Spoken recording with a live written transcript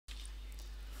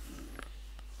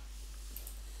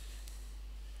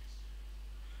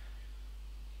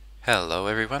Hello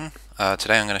everyone.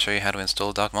 Today I'm going to show you how to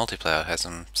install DarkMultiPlayer, as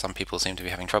some people seem to be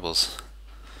having troubles.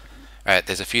 Alright,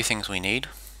 there's a few things we need.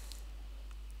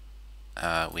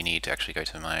 We need to actually go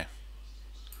to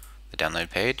the download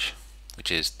page,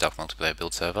 which is DarkMultiPlayer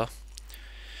build server.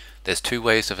 There's two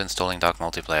ways of installing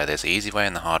DarkMultiPlayer. There's the easy way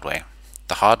and the hard way.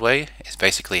 The hard way is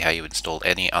basically how you install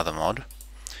any other mod.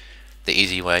 The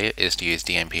easy way is to use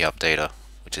DMP Updater,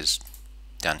 which is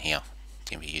down here,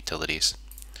 DMP Utilities.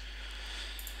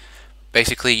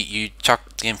 Basically, you chuck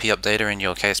the DMP Updater in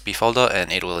your KSP folder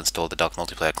and it will install the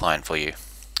DarkMultiPlayer client for you.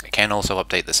 It can also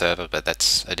update the server, but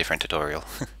that's a different tutorial.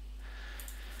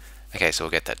 Okay, so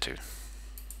we'll get that too.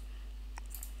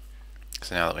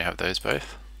 So now that we have those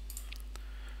both,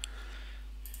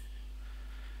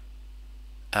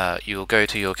 you will go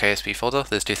to your KSP folder.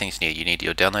 There's two things you need. You need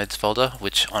your downloads folder,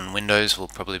 which on Windows will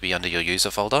probably be under your user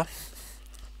folder,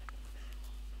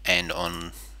 and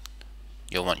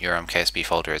you'll want your KSP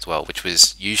folder as well, which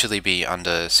was usually be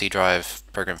under C drive,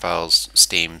 program files,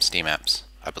 Steam apps,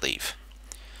 I believe.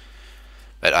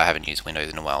 But I haven't used Windows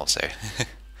in a while, so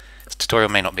this tutorial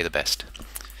may not be the best.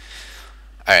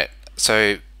 Alright,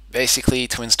 so basically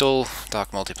to install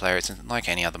DarkMultiPlayer, it's like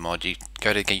any other mod. You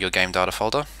go to your game data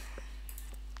folder,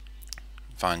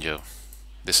 find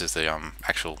this is the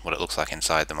actual what it looks like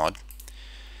inside the mod.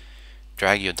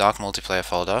 Drag your DarkMultiPlayer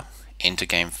folder into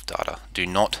game data. Do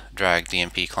not drag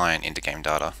DMP client into game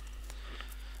data.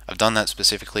 I've done that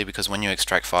specifically because when you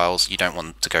extract files, you don't want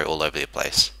them to go all over the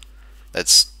place.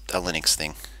 That's a Linux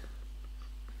thing.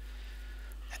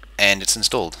 And it's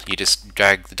installed. You just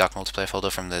drag the DarkMultiPlayer folder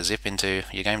from the zip into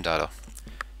your game data.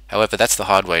 However, that's the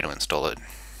hard way to install it.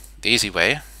 The easy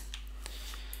way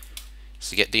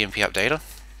is to get DMP Updater,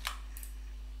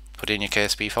 put it in your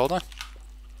KSP folder,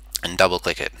 and double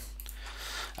click it.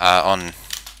 On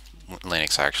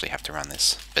Linux I actually have to run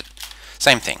this, but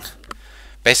same thing.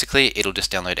 Basically it'll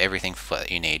just download everything that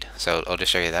you need, so I'll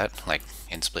just show you that, like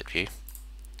in split view.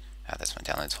 That's my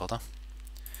downloads folder.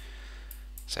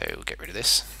 So we'll get rid of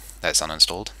this. That's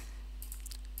uninstalled.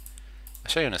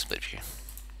 I'll show you in a split view.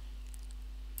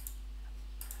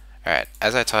 Alright,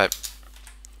 as I type,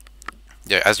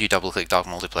 as you double click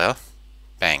DarkMultiPlayer,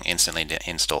 bang, instantly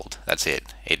installed. That's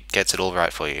it. It gets it all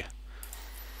right for you.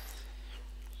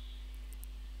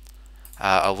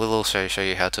 I will also show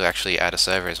you how to actually add a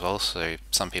server as well, so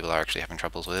some people are actually having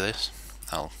troubles with this.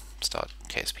 I'll start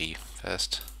KSP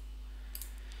first.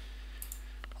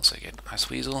 Also get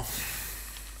Iceweasel.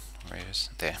 Where is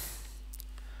it? There.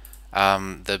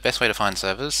 The best way to find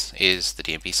servers is the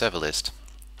DMP server list.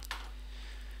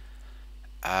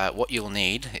 What you'll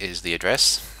need is the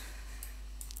address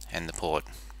and the port.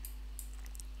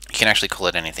 You can actually call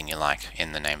it anything you like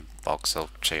in the name box.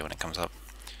 I'll show you when it comes up.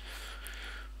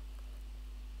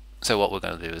 So what we're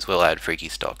going to do is we'll add freaky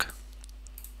stock,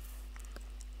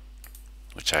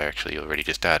 which I actually already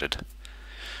just added.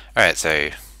 Alright,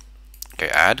 so go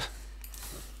add.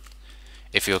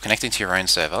 If you're connecting to your own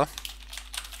server,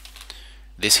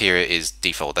 this here is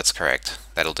default, that's correct.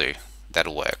 That'll do.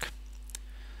 That'll work.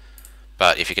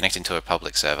 But if you're connecting to a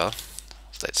public server,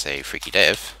 let's say freaky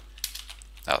dev,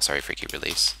 freaky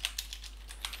release,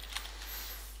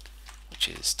 which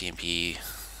is dmp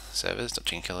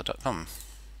servers.chinkiller.com.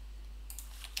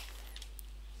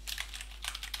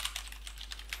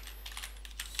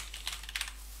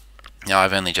 Now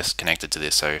I've only just connected to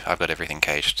this, so I've got everything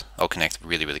cached. I'll connect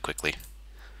really, really quickly.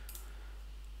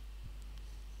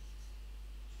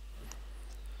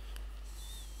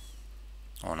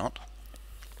 Or not.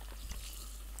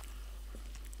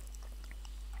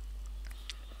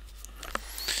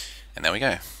 And there we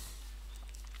go.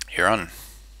 You're on.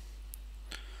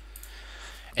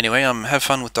 Anyway, have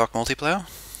fun with DarkMultiPlayer.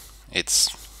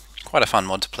 It's quite a fun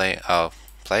mod to play.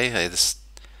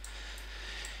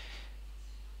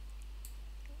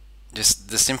 Just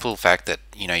the simple fact that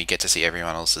you get to see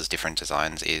everyone else's different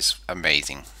designs is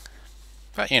amazing.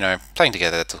 But playing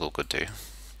together, that's all good too.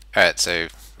 Alright, so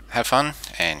have fun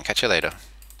and catch you later.